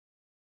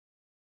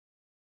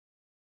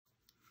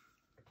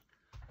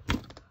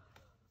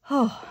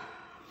Oh,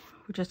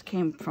 we just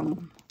came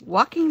from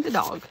walking the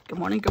dog. Good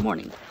morning, good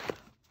morning.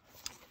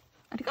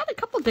 I got a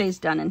couple days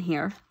done in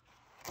here.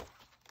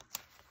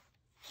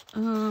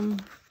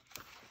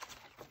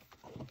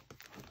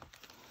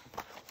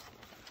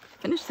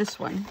 Finished this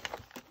one.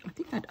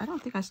 I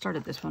don't think I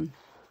started this one.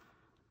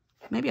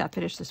 Maybe I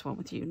finished this one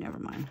with you. Never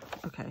mind.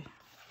 Okay.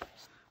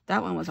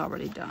 That one was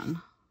already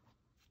done.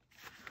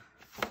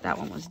 That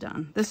one was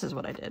done. This is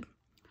what I did.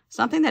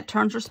 Something that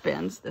turns or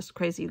spins. This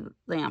crazy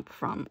lamp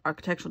from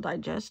Architectural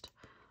Digest.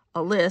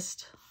 A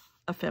list.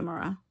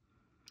 Ephemera.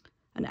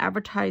 An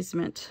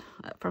advertisement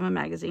from a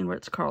magazine where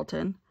it's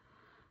Carlton.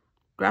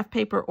 Graph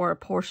paper or a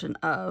portion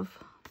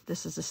of.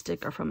 This is a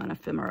sticker from an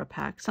ephemera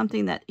pack.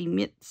 Something that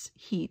emits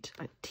heat.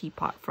 A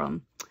teapot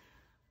from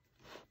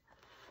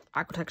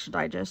Architectural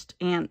Digest.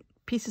 And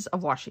pieces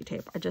of washi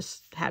tape. I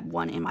just had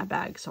one in my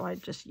bag, so I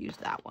just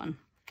used that one.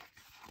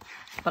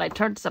 But I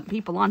turned some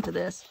people onto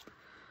this.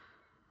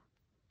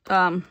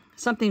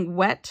 Something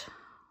wet.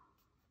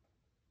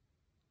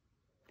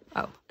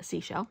 Oh, a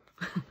seashell.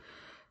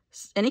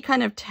 Any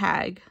kind of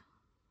tag.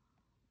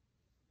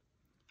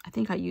 I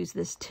think I used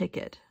this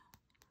ticket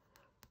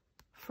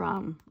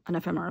from an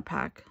ephemera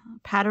pack.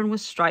 Pattern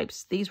with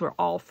stripes. These were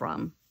all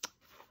from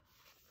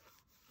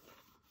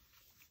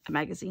a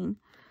magazine.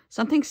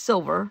 Something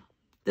silver.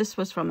 This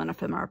was from an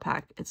ephemera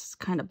pack. It's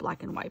kind of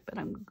black and white, but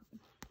I'm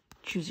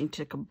choosing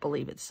to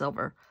believe it's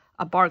silver.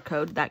 A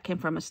barcode. That came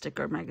from a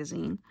sticker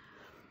magazine.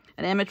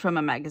 An image from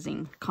a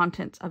magazine.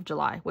 Contents of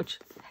July, which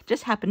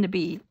just happened to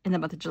be in the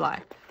month of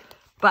July.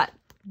 But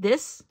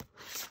this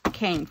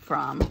came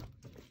from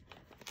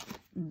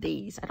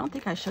these. I don't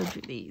think I showed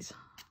you these.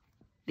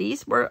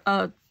 These were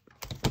a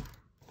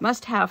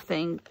must-have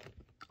thing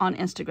on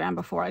Instagram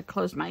before I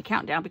closed my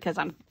account down because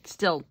I'm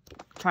still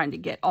trying to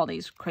get all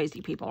these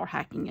crazy people are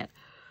hacking it.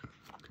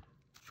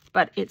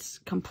 But it's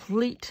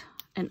complete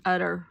and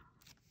utter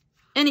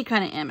any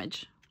kind of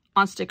image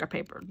on sticker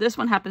paper. This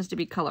one happens to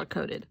be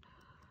color-coded.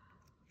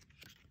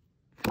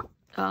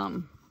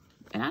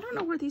 And I don't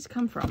know where these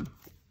come from.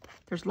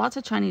 There's lots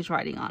of Chinese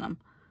writing on them.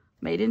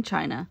 Made in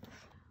China.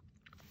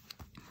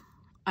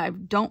 I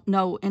don't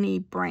know any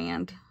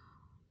brand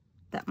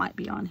that might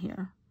be on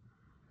here.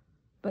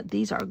 But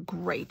these are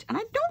great. And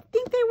I don't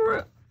think they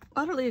were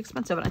utterly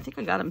expensive. And I think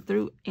I got them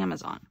through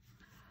Amazon.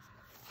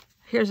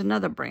 Here's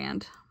another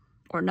brand.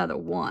 Or another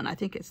one. I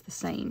think it's the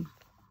same.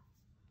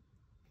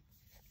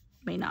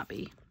 May not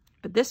be.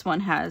 But this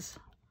one has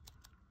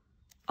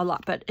a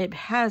lot. But it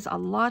has a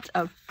lot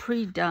of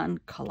pre-done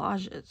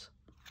collages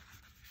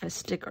as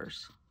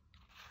stickers.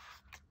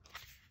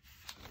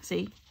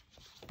 See?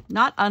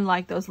 Not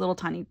unlike those little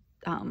tiny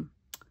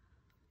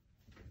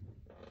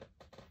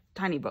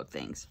tiny book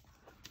things.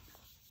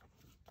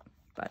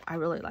 But I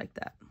really like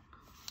that.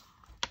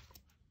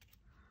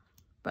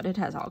 But it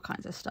has all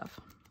kinds of stuff.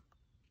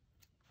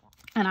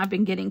 And I've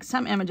been getting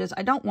some images.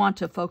 I don't want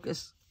to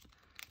focus.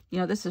 You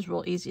know, this is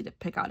real easy to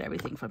pick out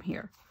everything from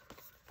here.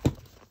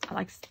 I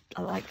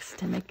like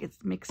to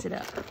mix it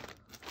up.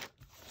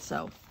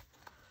 So.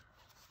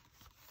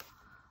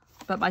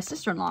 But my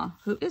sister-in-law,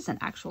 who is an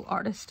actual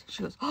artist,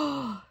 she goes,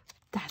 oh,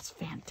 that's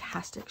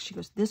fantastic. She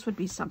goes, this would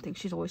be something.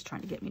 She's always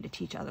trying to get me to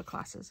teach other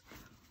classes.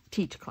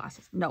 Teach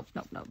classes. Nope.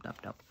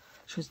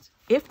 She goes,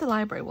 if the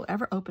library will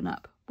ever open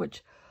up,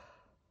 which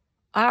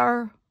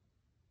our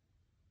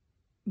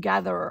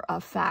gatherer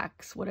of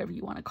facts, whatever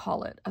you want to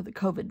call it, of the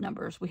COVID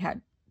numbers, we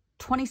had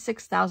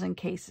 26,000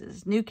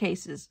 cases, new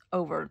cases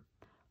over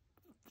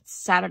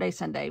Saturday,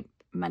 Sunday,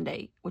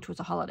 Monday, which was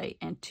a holiday,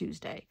 and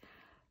Tuesday.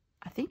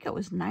 I think it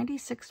was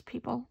 96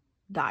 people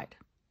died.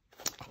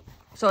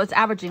 So it's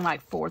averaging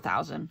like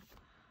 4,000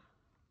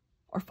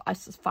 or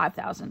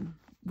 5,000,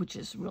 which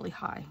is really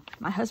high.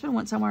 My husband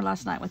went somewhere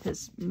last night with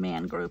his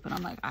man group, and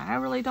I'm like, I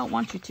really don't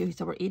want you to. He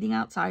said, we're eating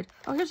outside.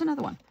 Oh, here's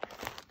another one.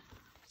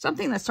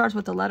 Something that starts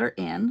with the letter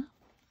N.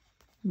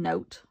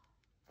 Note.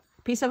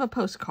 Piece of a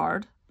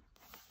postcard.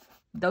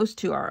 Those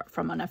two are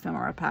from an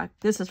ephemera pack.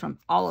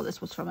 All of this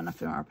was from an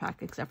ephemera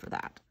pack except for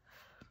that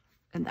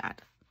and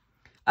that.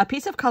 A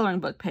piece of coloring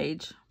book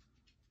page,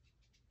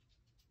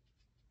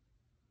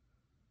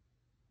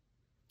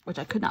 which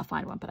I could not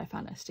find one, but I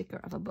found a sticker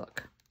of a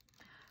book.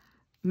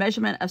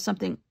 Measurement of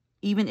something,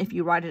 even if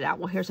you write it out.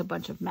 Well, here's a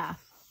bunch of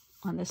math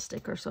on this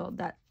sticker, so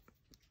that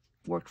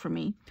worked for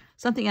me.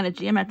 Something in a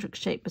geometric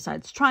shape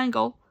besides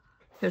triangle.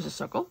 Here's a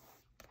circle.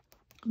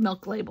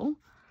 Milk label.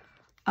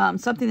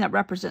 Something that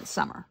represents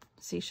summer.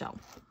 Seashell.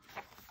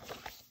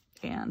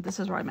 And this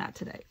is where I'm at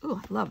today.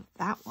 Ooh, I love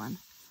that one.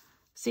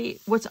 See,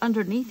 what's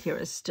underneath here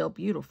is still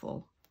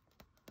beautiful.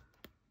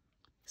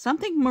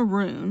 Something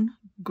maroon,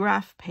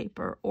 graph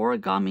paper,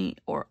 origami,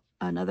 or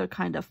another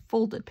kind of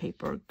folded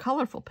paper,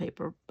 colorful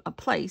paper, a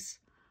place,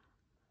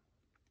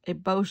 a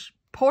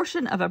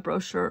portion of a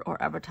brochure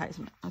or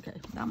advertisement. Okay,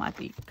 that might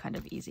be kind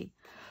of easy.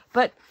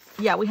 But,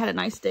 yeah, we had a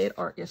nice day at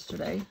art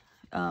yesterday.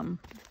 No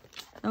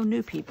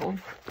new people,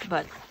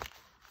 but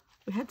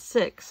we had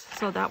 6,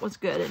 so that was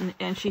good.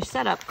 And she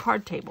set up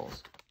card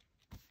tables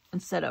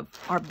instead of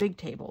our big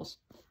tables.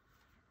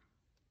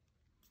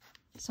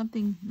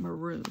 something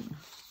maroon.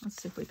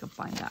 Let's see if we can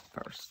find that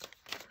first.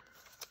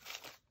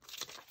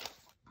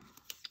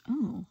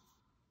 Oh.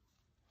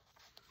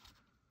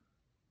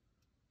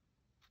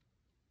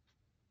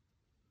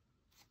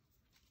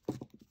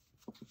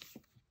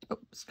 Oh,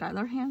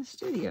 Skylar Hand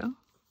Studio.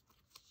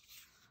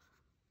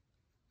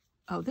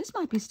 Oh, this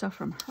might be stuff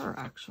from her,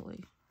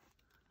 actually.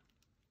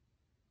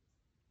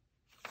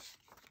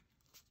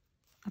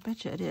 I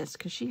bet you it is,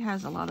 because she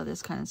has a lot of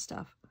this kind of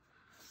stuff.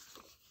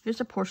 Here's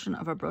a portion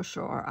of a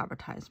brochure or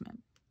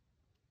advertisement.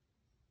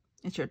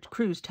 It's your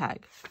cruise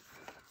tag.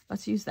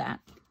 Let's use that.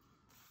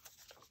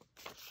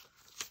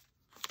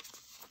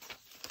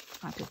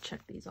 I have to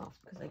check these off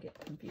because I get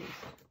confused.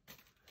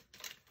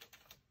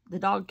 The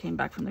dog came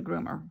back from the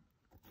groomer.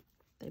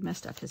 They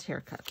messed up his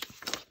haircut.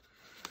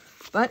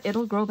 But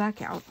it'll grow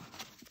back out.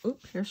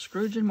 Oop, here's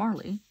Scrooge and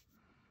Marley.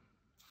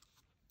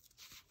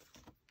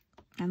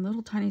 And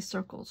little tiny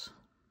circles.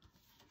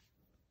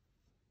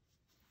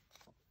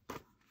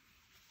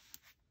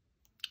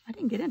 I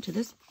didn't get into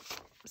this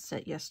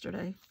set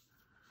yesterday.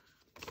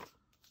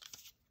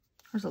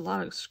 There's a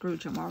lot of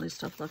Scrooge and Marley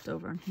stuff left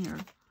over in here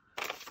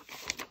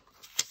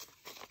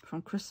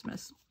from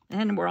Christmas.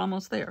 And we're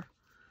almost there.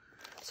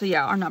 So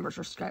yeah, our numbers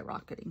are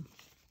skyrocketing.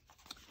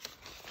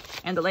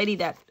 And the lady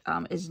that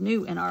is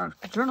new in our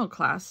journal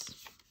class,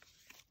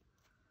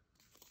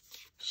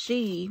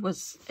 she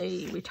is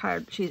a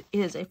retired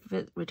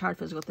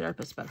physical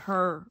therapist, but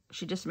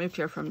she just moved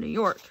here from New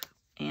York,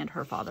 and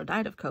her father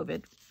died of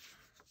COVID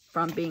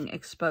from being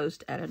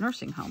exposed at a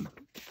nursing home.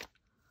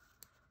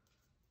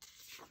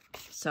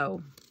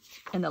 So,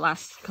 in the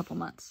last couple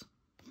months.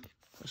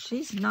 So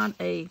she's not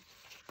a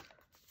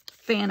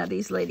fan of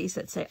these ladies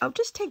that say, oh,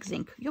 just take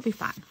zinc, you'll be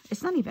fine.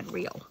 It's not even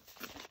real,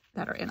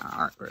 that are in our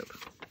art group,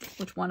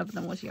 which one of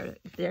them was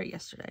there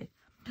yesterday.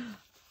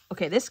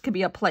 Okay, this could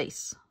be a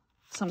place.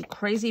 Some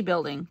crazy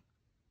building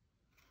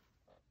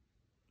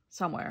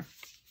somewhere.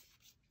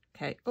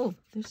 Okay, oh,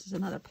 this is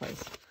another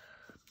place.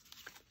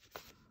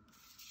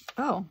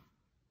 Oh,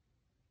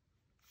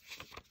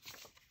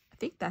 I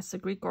think that's the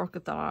Greek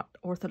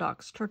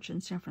Orthodox Church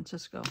in San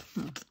Francisco.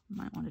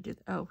 Might want to do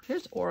that. Oh,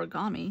 here's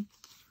origami,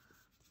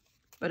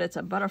 but it's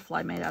a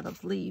butterfly made out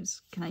of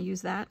leaves. Can I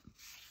use that?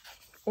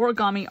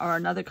 Origami are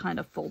another kind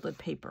of folded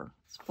paper.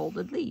 It's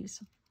folded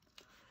leaves.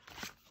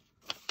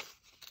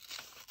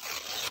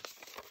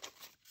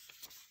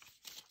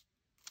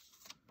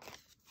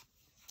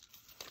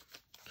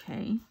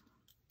 Okay.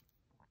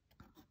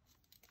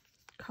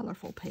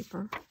 Colorful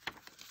paper.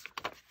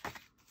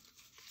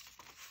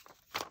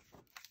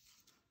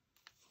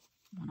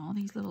 Want all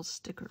these little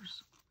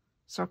stickers.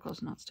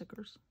 Circles, not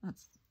stickers.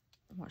 That's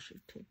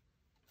washi tape.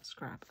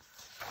 Scrap.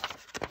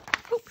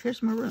 Oh,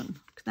 here's maroon.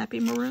 Can that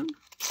be maroon?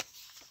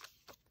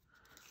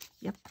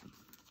 Yep.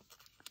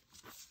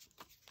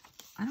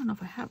 I don't know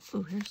if I have, I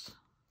don't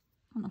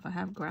know if I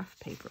have graph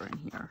paper in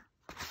here.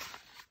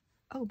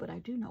 Oh, but I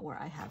do know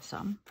where I have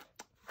some.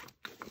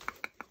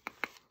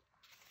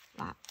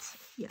 Lots.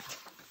 Yeah.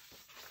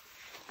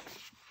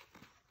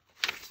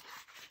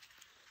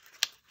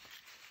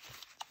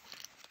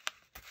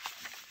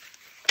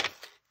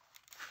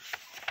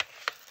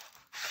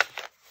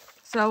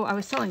 So I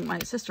was telling my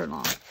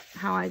sister-in-law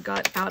how I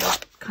got out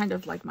of kind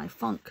of like my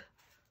funk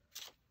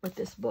with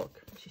this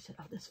book. She said,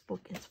 oh, this book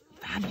is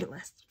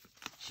fabulous.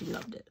 She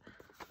loved it.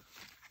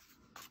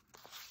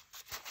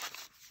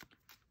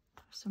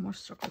 Some more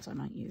circles I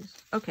might use.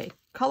 Okay,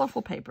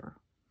 colorful paper.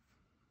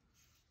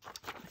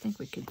 I think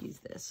we could use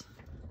this.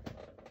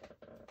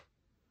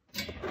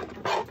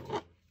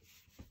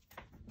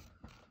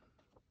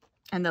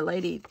 And the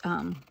lady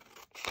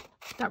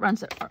that runs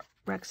the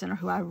rec center,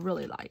 who I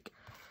really like,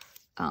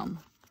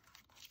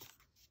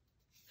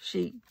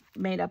 she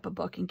made up a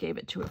book and gave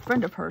it to a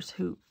friend of hers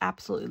who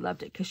absolutely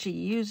loved it because she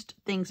used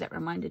things that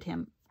reminded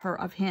her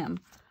of him.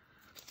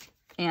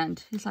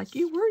 And he's like,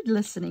 you were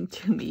listening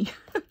to me,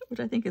 which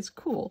I think is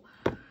cool.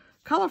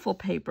 Colorful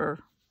paper.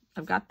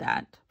 I've got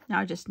that. Now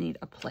I just need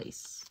a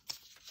place.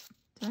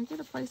 Did I get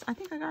a place? I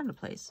think I got a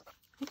place. I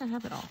think I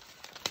have it all.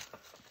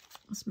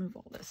 Let's move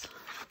all this.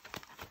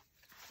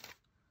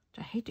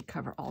 I hate to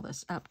cover all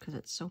this up because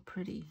it's so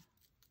pretty.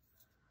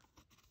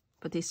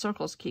 But these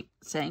circles keep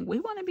saying,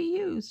 we want to be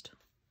used.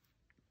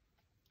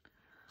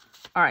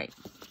 All right.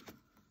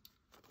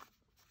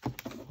 I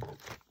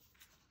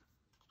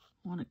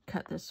want to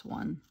cut this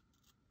one.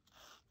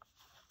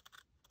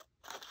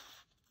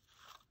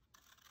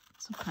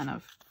 Some kind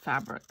of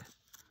fabric.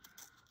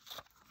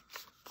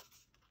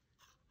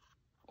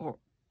 Or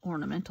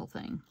ornamental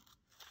thing.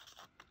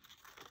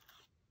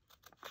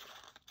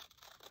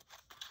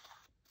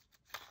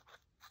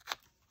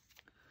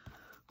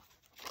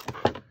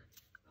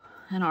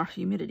 And our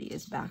humidity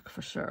is back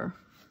for sure.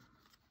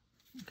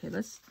 Okay,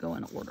 let's go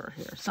in order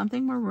here.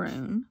 Something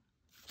maroon,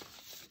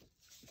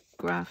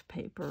 graph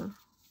paper,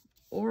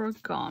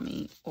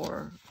 origami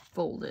or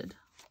folded,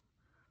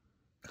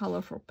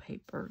 colorful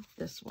paper,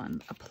 this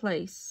one, a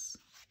place,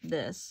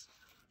 this,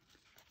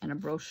 and a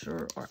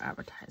brochure or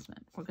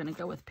advertisement. We're going to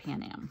go with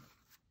Pan Am.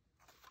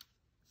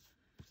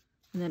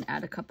 And then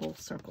add a couple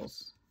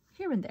circles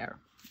here and there.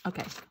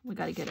 Okay, we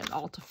got to get it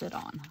all to fit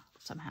on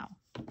somehow.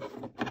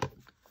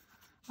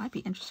 Might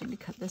be interesting to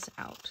cut this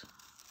out.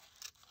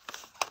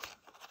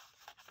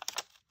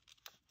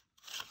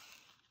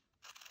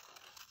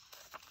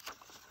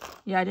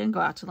 Yeah, I didn't go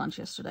out to lunch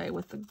yesterday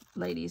with the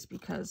ladies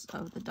because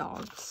of the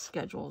dog's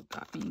schedule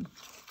got me.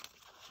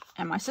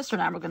 And my sister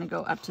and I were going to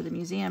go up to the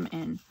museum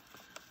in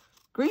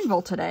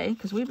Greenville today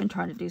because we've been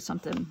trying to do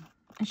something.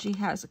 And she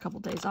has a couple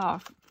days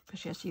off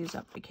because she has to use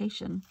up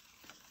vacation.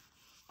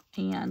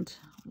 And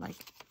like,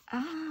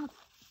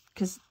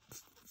 because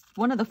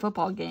one of the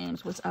football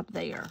games was up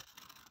there.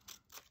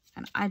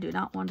 And I do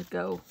not want to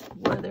go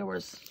where there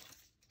was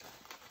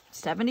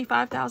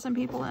 75,000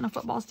 people in a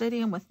football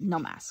stadium with no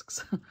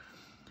masks.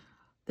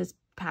 This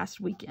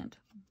past weekend.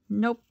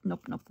 Nope,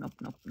 nope, nope, nope,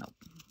 nope, nope.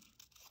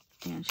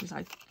 And she's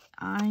like,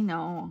 I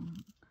know.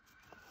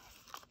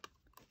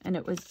 And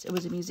it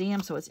was a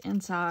museum, so it's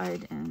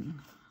inside, and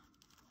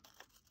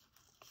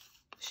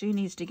she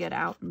needs to get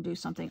out and do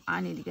something.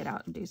 I need to get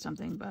out and do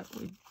something, but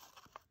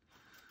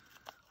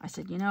I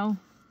said, you know,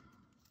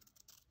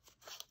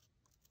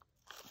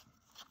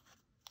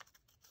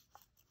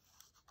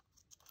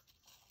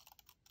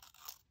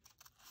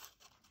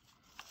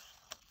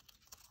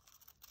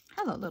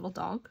 hello, little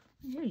dog.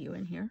 I hear you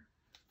in here.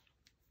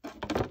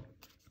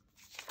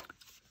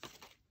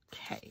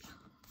 Okay.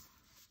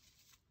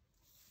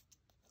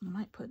 I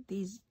might put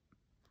these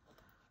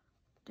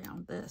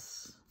down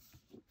this.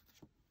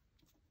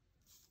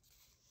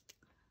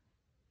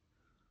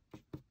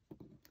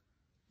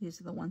 These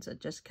are the ones that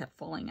just kept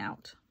falling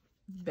out,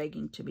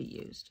 begging to be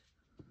used.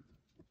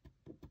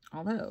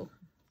 Although,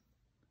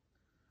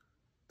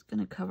 it's going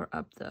to cover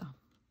up the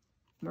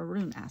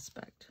maroon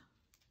aspect.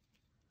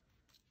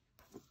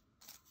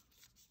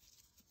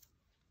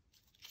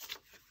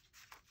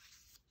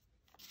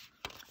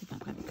 I think I'm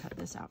going to cut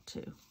this out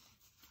too.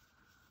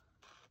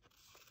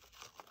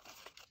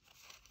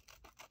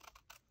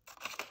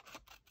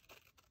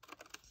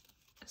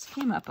 This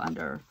came up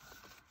under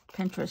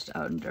Pinterest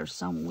under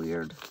some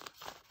weird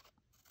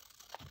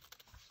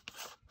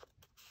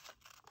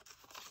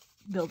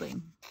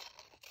building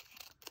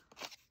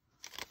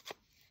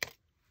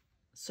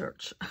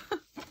search.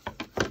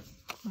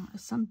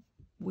 Some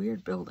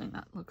weird building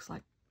that looks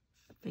like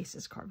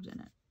faces carved in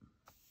it.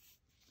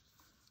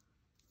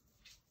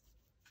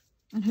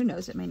 And who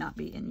knows, it may not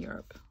be in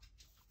Europe.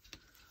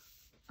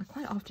 I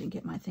quite often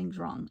get my things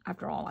wrong.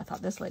 After all, I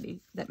thought this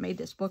lady that made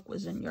this book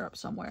was in Europe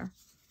somewhere.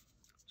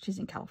 She's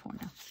in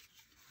California.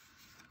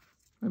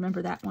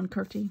 Remember that one,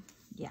 Curti?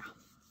 Yeah.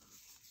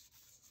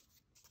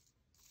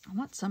 I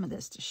want some of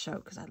this to show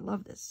because I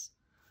love this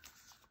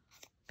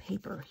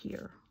paper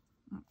here.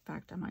 In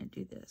fact, I might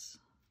do this.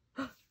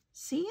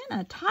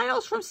 Sienna,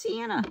 tiles from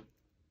Sienna.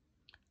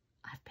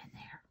 I've been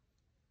there.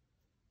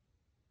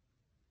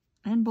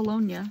 And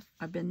Bologna,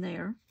 I've been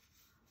there.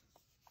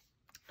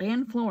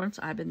 And Florence,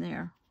 I've been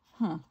there.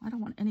 Huh, I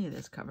don't want any of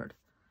this covered.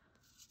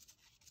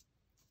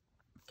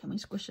 Can we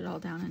squish it all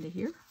down into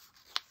here?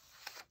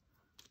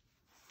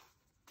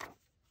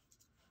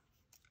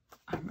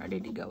 I'm ready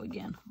to go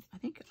again. I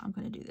think I'm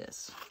going to do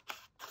this.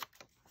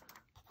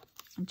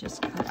 And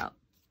just cut out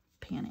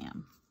Pan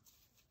Am.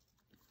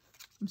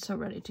 I'm so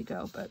ready to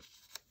go, but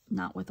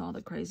not with all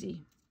the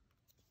crazy.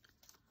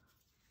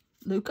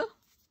 Lucca?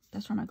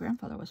 That's where my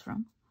grandfather was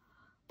from.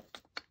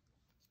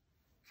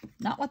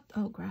 Not what,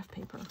 oh, graph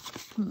paper.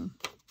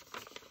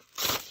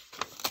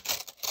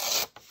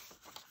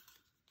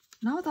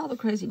 Not with all the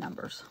crazy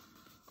numbers.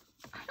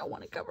 I don't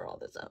want to cover all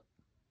this up.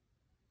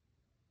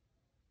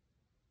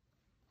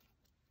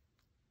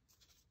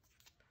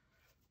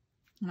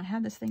 And I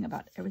have this thing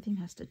about everything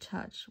has to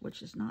touch,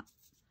 which is not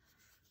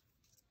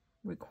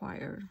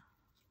required.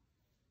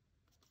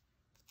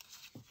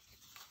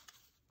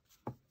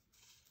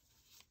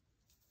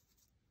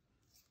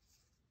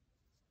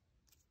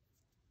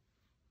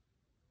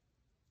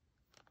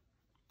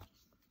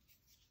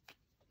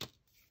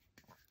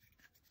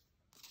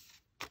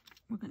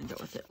 We're going to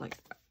go with it like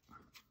that.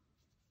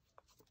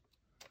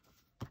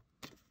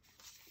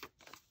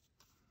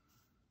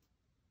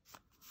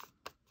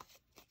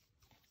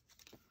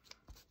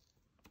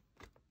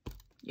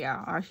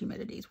 Yeah, our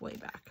humidity is way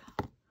back,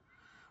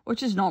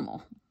 which is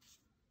normal.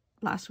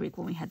 Last week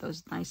when we had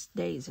those nice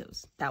days,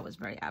 that was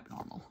very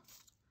abnormal.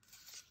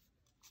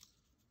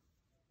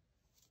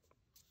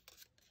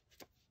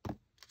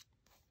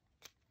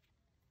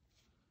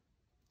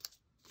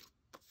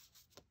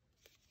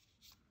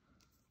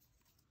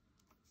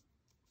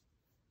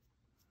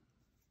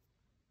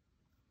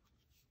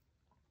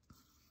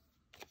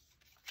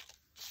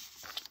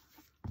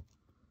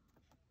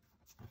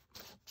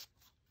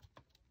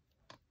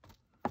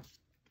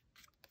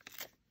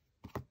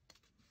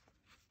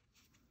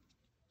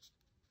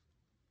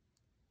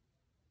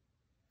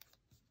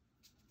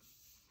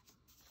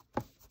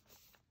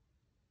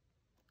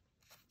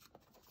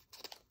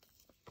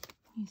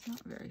 He's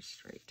not very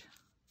straight.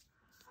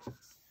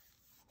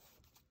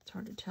 It's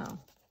hard to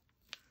tell.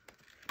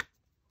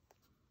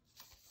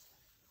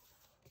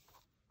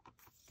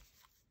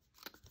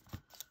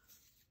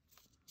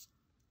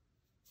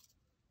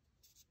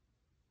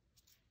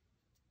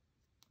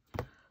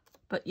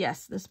 But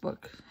yes, this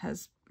book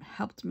has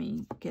helped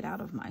me get out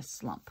of my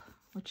slump,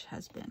 which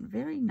has been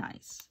very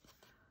nice.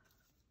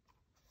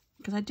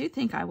 Because I do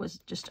think I was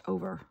just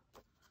over.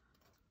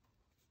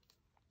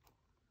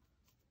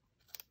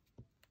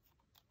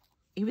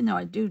 Even though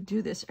I do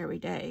this every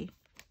day.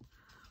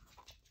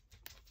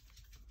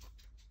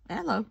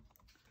 Hello.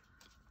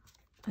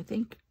 I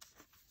think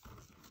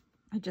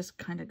I just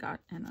kind of got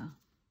in a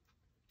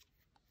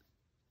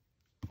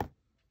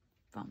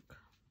funk.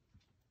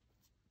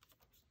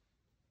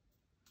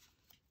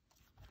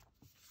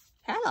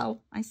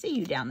 Hello, I see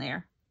you down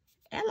there.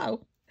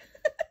 Hello.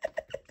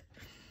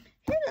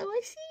 Hello,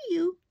 I see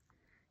you.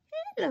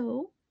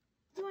 Hello.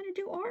 You want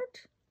to do art?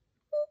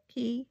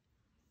 Okay.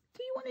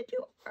 Do you want to do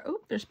art?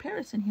 Oh, there's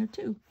Paris in here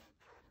too.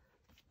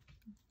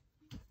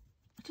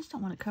 I just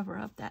don't want to cover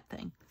up that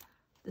thing.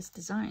 This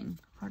design,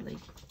 hardly.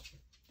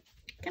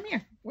 Come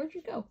here. Where'd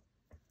you go?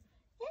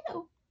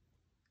 Hello.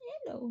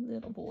 Hello,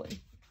 little boy.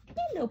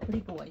 Hello,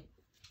 pretty boy.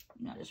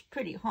 You're not as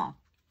pretty, huh?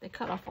 They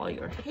cut off all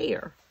your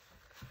hair.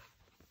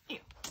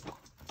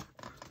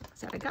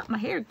 So I got my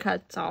hair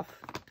cuts off.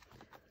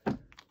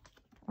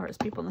 Or as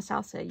people in the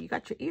South say, you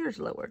got your ears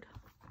lowered.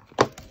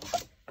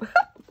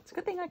 It's a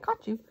good thing I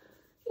caught you.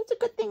 It's a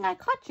good thing I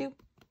caught you.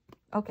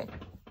 Okay.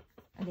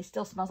 And it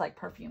still smells like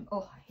perfume.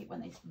 Oh, I hate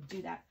when they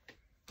do that.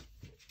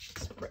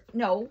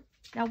 No.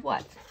 Now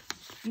what?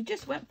 You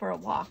just went for a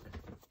walk.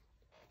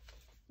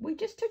 We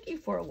just took you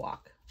for a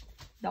walk.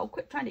 No,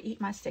 quit trying to eat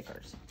my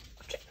stickers.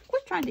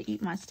 Quit trying to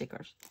eat my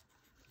stickers.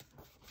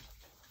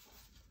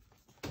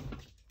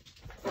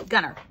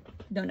 Gunner.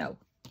 No.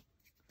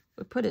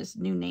 We put his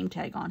new name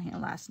tag on here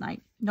last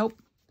night. Nope.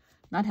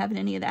 Not having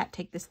any of that.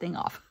 Take this thing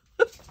off.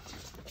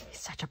 He's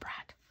such a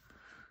brat.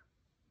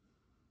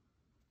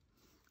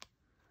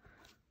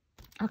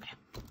 Okay.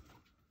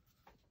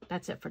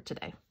 That's it for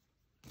today.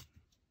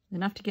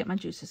 Enough to get my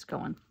juices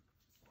going.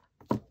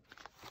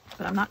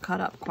 But I'm not caught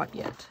up quite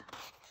yet.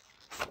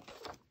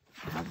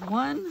 I have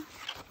 1,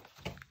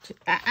 2.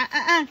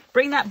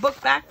 Bring that book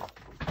back.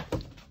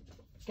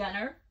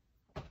 Gunner.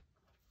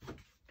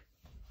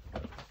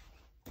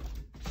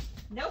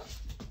 Nope.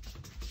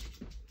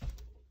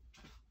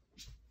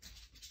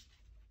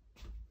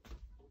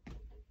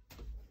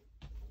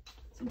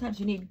 Sometimes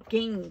you need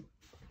game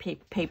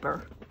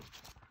paper,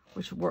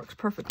 which works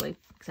perfectly,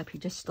 except he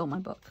just stole my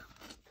book.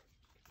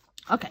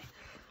 Okay.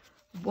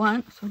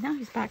 1. So now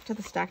he's back to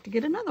the stack to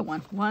get another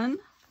one. 1,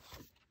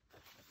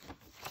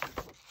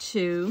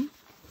 2,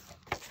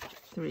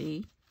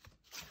 3,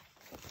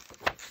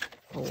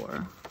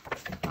 4,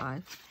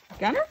 5.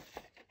 Gunner?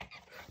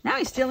 Now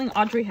he's stealing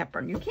Audrey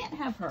Hepburn. You can't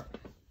have her.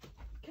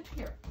 Come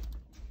here.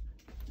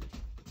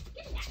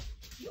 Give me that.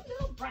 You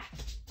little brat.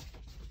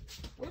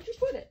 Where'd you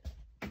put it?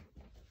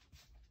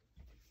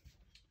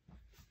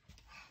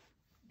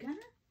 Gunner?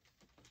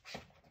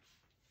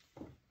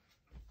 I'm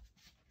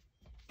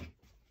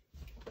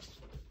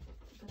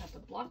gonna have to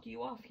block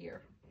you off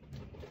here.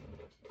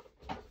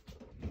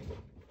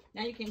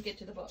 Now you can't get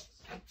to the books.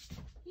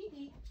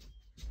 Hee-hee.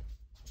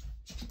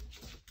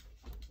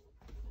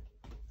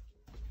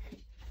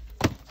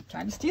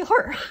 Trying to steal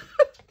her.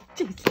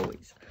 Jeez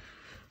Louise.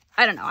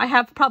 I don't know. I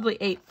have probably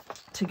 8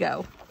 to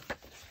go.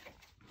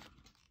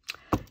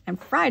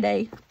 And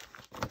Friday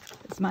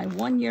is my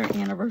 1-year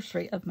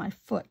anniversary of my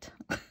foot.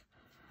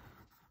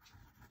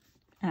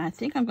 And I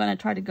think I'm going to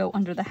try to go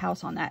under the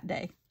house on that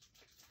day.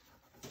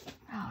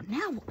 Oh,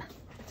 now.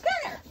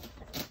 Gunner!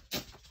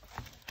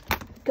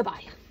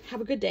 Goodbye. Have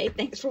a good day.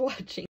 Thanks for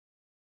watching.